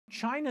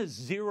China's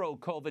zero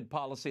COVID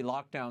policy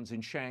lockdowns in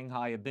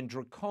Shanghai have been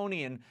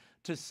draconian,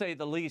 to say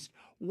the least.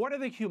 What are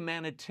the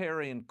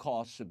humanitarian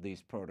costs of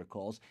these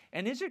protocols?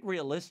 And is it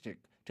realistic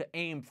to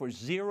aim for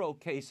zero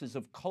cases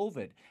of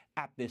COVID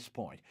at this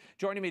point?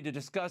 Joining me to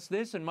discuss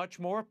this and much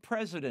more,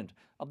 President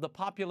of the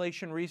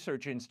Population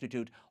Research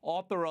Institute,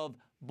 author of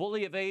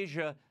Bully of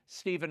Asia,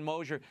 Stephen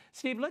Mosher.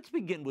 Steve, let's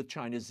begin with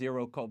China's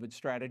zero COVID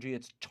strategy.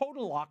 It's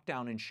total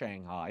lockdown in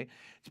Shanghai.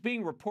 It's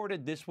being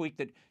reported this week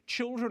that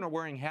children are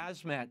wearing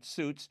hazmat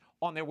suits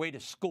on their way to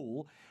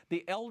school.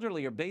 The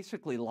elderly are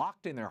basically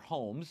locked in their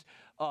homes.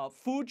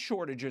 Food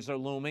shortages are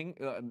looming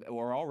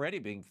or already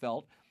being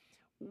felt.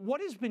 What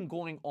has been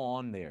going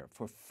on there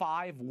for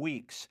 5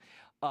 weeks?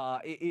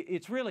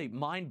 It's really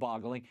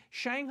mind-boggling.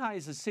 Shanghai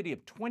is a city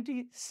of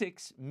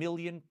 26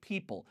 million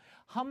people.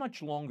 How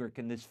much longer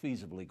can this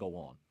feasibly go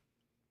on?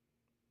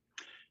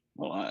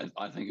 Well,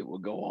 I think it will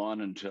go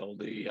on until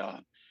the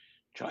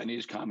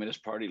Chinese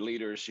Communist Party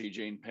leader Xi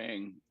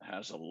Jinping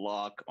has a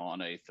lock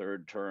on a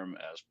third term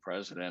as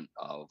president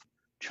of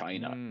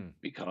China.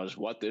 Because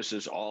what this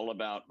is all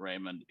about,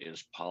 Raymond,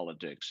 is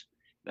politics.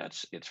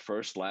 It's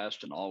first,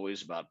 last, and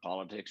always about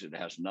politics. It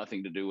has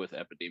nothing to do with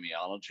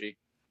epidemiology.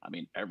 I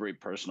mean, every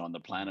person on the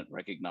planet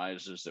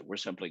recognizes that we're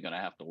simply going to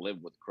have to live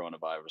with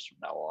coronavirus from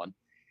now on,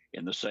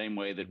 in the same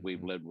way that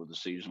we've lived with the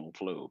seasonal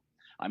flu.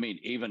 I mean,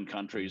 even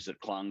countries that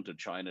clung to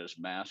China's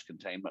mass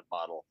containment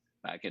model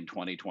back in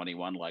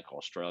 2021, like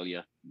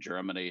Australia,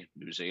 Germany,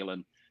 New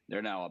Zealand,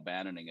 they're now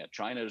abandoning it.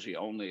 China is the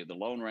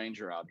lone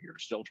ranger out here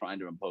still trying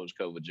to impose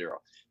COVID zero.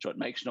 So it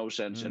makes no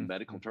sense in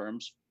medical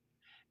terms.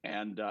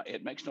 And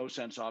it makes no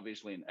sense,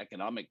 obviously, in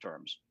economic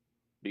terms,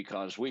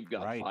 because we've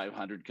got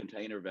 500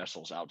 container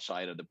vessels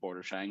outside of the port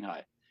of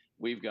Shanghai.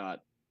 We've got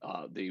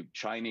the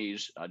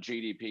Chinese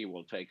GDP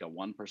will take a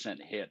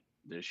 1% hit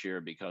this year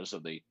because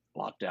of the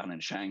lockdown in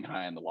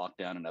Shanghai and the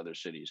lockdown in other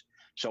cities.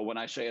 So when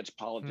I say it's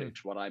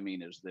politics, what I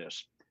mean is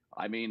this.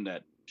 I mean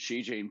that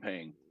Xi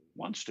Jinping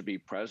wants to be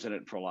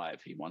president for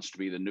life. He wants to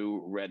be the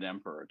new Red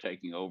Emperor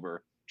taking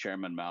over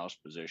Chairman Mao's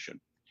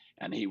position.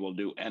 And he will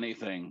do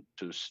anything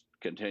to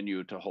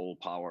continue to hold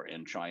power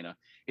in China.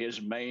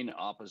 His main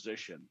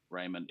opposition,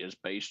 Raymond, is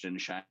based in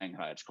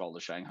Shanghai. It's called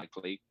the Shanghai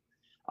clique.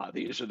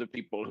 These are the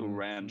people who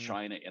ran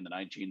China in the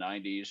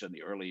 1990s and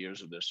the early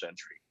years of this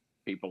century.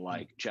 People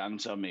like Jiang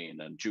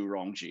Zemin and Zhu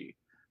Rongji,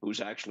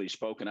 who's actually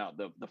spoken out,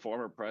 the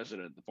former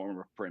president, the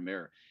former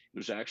premier,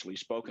 who's actually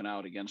spoken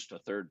out against a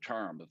third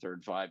term, the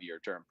third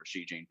 5-year term for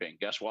Xi Jinping.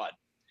 Guess what?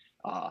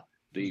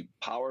 The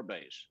power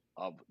base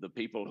of the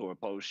people who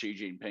oppose Xi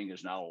Jinping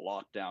is now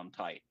locked down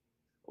tight.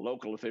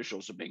 Local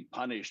officials are being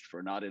punished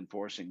for not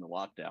enforcing the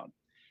lockdown.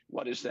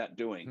 What is that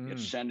doing?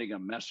 It's sending a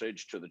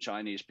message to the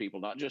Chinese people,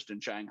 not just in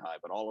Shanghai,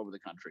 but all over the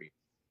country,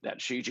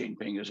 that Xi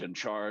Jinping is in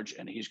charge,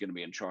 and he's going to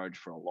be in charge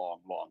for a long,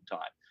 long time.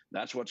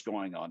 That's what's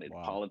going on in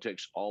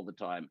politics all the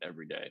time,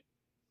 every day.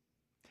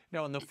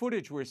 Now, in the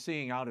footage we're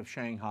seeing out of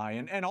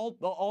Shanghai and all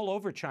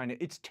over China,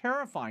 it's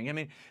terrifying. I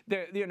mean,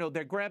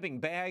 they're grabbing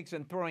bags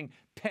and throwing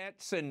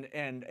pets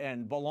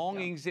and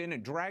belongings in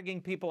and dragging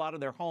people out of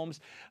their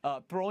homes,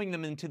 throwing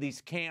them into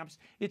these camps.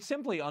 It's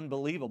simply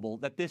unbelievable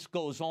that this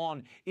goes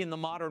on in the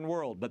modern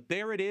world. But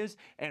there it is.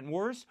 And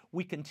worse,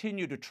 we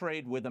continue to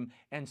trade with them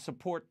and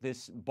support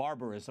this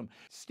barbarism.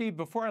 Steve,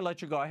 before I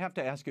let you go, I have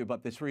to ask you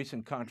about this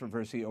recent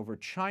controversy over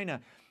China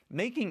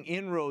making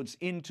inroads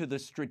into the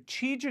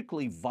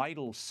strategically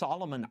vital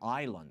Solomon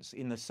Islands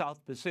in the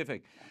South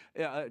Pacific.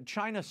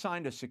 China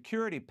signed a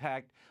security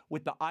pact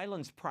with the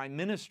island's prime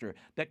minister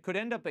that could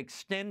end up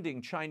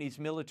extending Chinese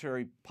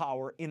military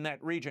power in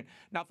that region.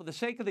 Now, for the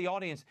sake of the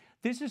audience,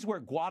 this is where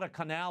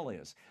Guadalcanal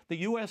is. The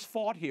U.S.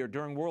 fought here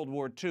during World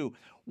War II.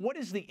 What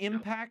is the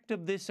impact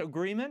of this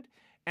agreement,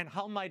 and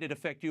how might it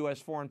affect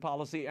U.S. foreign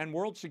policy and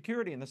world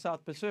security in the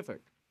South Pacific?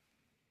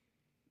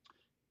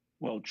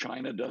 Well,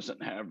 China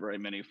doesn't have very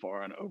many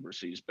foreign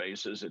overseas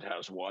bases. It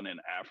has one in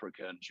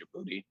Africa and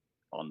Djibouti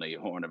on the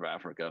Horn of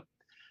Africa.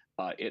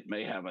 It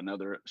may have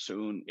another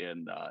soon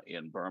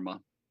in Burma.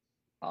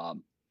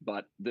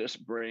 But this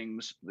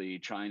brings the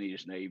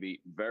Chinese Navy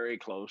very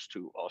close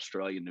to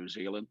Australia and New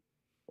Zealand.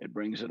 It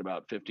brings it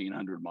about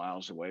 1,500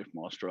 miles away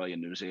from Australia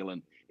and New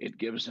Zealand. It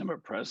gives them a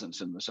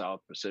presence in the South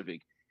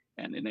Pacific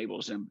and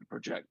enables them to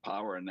project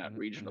power in that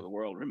region of the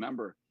world.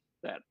 Remember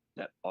that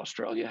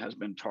Australia has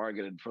been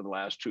targeted for the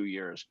last 2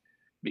 years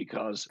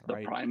because the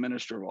Prime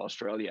Minister of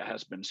Australia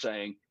has been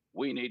saying,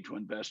 we need to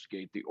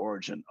investigate the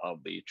origin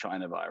of the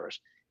China virus.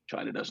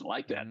 China doesn't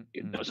like that.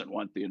 It doesn't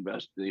want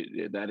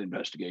that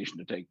investigation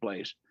to take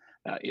place.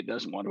 It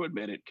doesn't want to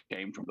admit it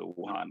came from the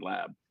Wuhan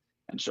lab.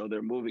 And so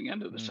they're moving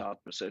into the South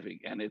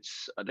Pacific. And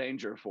it's a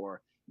danger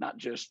for not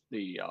just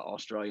the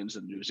Australians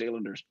and New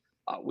Zealanders.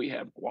 We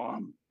have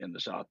Guam in the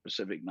South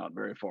Pacific, not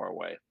very far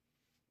away.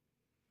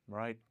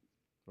 Right.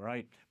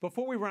 Right.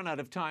 Before we run out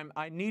of time,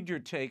 I need your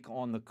take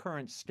on the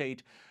current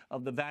state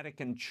of the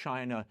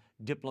Vatican-China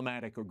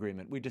diplomatic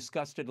agreement. We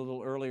discussed it a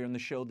little earlier in the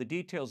show, the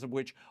details of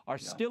which are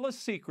still a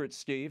secret,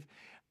 Steve.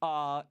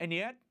 And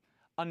yet,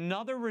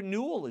 another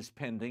renewal is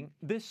pending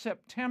this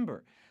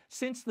September.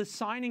 Since the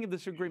signing of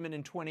this agreement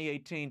in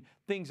 2018,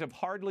 things have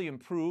hardly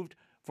improved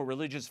for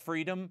religious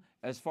freedom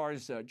as far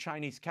as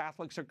Chinese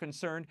Catholics are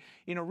concerned.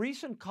 In a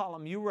recent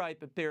column, you write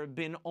that there have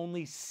been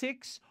only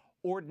 6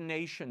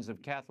 ordinations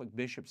of Catholic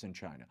bishops in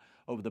China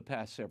over the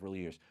past several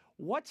years.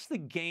 What's the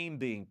game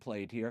being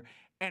played here,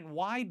 and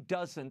why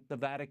doesn't the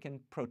Vatican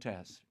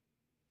protest?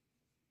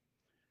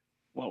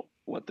 Well,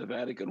 what the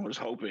Vatican was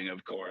hoping,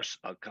 of course,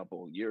 a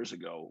couple of years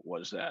ago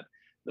was that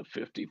the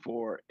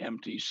 54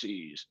 empty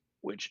sees,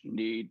 which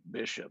need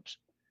bishops,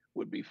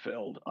 would be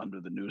filled under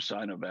the new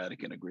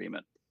Sino-Vatican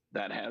agreement.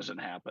 That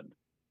hasn't happened,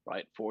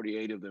 right?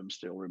 48 of them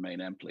still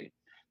remain empty.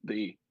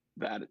 The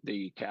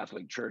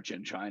Catholic Church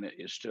in China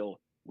is still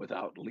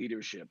without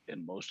leadership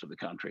in most of the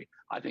country.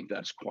 I think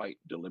that's quite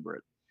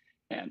deliberate,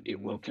 and it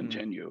will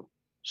continue.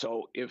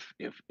 So if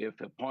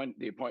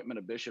the appointment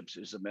of bishops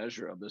is a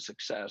measure of the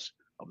success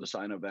of the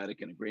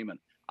Sino-Vatican agreement,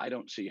 I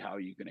don't see how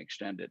you can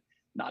extend it.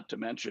 Not to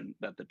mention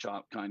that the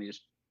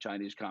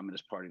Chinese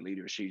Communist Party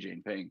leader Xi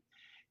Jinping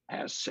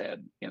has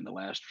said in the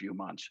last few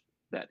months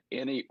that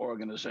any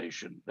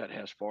organization that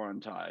has foreign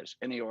ties,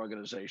 any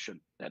organization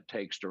that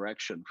takes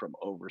direction from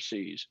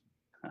overseas,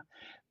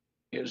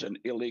 is an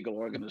illegal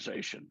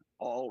organization.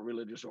 All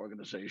religious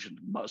organizations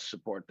must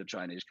support the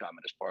Chinese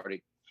Communist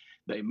Party.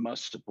 They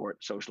must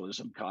support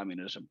socialism,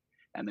 communism,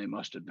 and they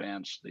must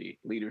advance the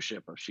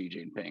leadership of Xi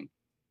Jinping.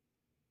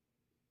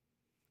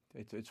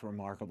 It's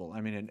remarkable.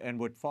 I mean, and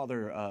what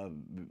Father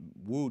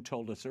Wu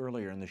told us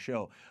earlier in the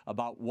show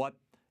about what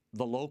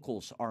the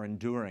locals are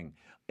enduring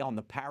on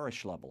the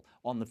parish level,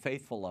 on the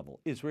faithful level,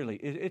 is really,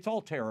 it's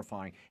all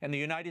terrifying. And the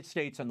United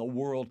States and the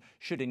world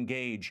should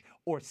engage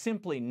or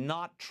simply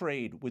not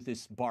trade with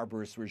this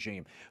barbarous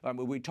regime.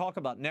 We talk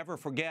about never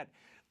forget.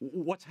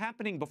 What's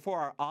happening before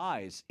our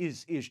eyes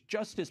is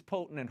just as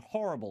potent and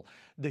horrible.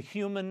 The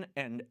human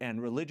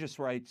and religious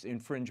rights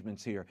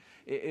infringements here.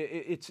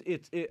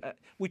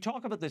 We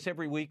talk about this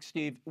every week,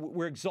 Steve.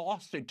 We're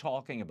exhausted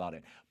talking about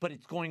it, but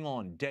it's going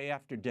on day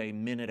after day,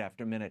 minute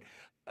after minute.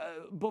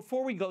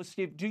 Before we go,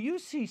 Steve, do you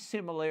see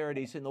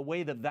similarities in the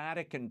way the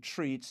Vatican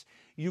treats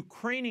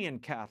Ukrainian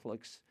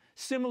Catholics,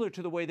 similar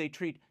to the way they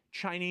treat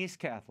Chinese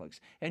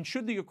Catholics? And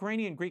should the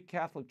Ukrainian Greek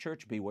Catholic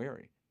Church be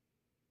wary?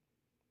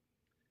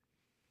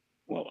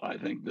 Well, I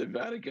think the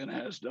Vatican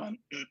has done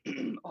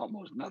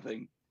almost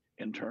nothing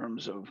in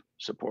terms of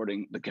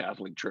supporting the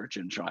Catholic Church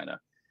in China.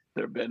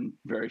 There have been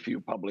very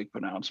few public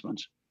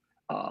pronouncements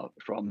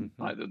from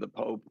either the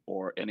Pope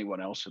or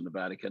anyone else in the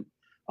Vatican.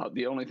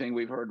 The only thing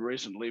we've heard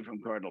recently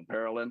from Cardinal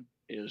Parolin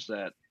is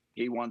that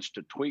he wants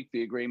to tweak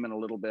the agreement a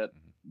little bit,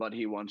 but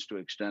he wants to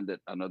extend it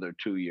another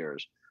 2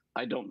 years.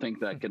 I don't think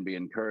that can be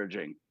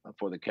encouraging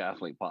for the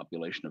Catholic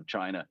population of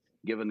China,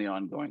 given the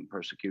ongoing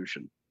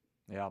persecution.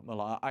 Yeah,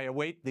 well, I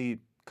await the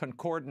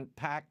concordant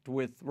pact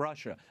with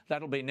Russia.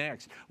 That'll be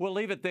next. We'll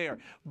leave it there.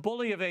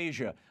 Bully of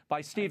Asia by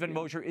Stephen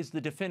Mosher is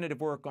the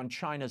definitive work on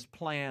China's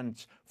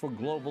plans for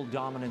global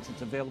dominance.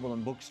 It's available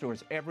in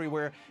bookstores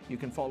everywhere. You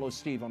can follow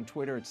Steve on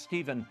Twitter at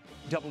Stephen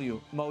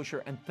W.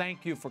 Mosher. And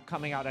thank you for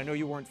coming out. I know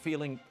you weren't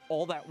feeling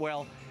all that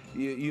well.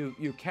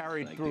 You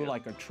carried through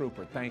like a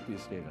trooper. Thank you,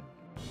 Stephen.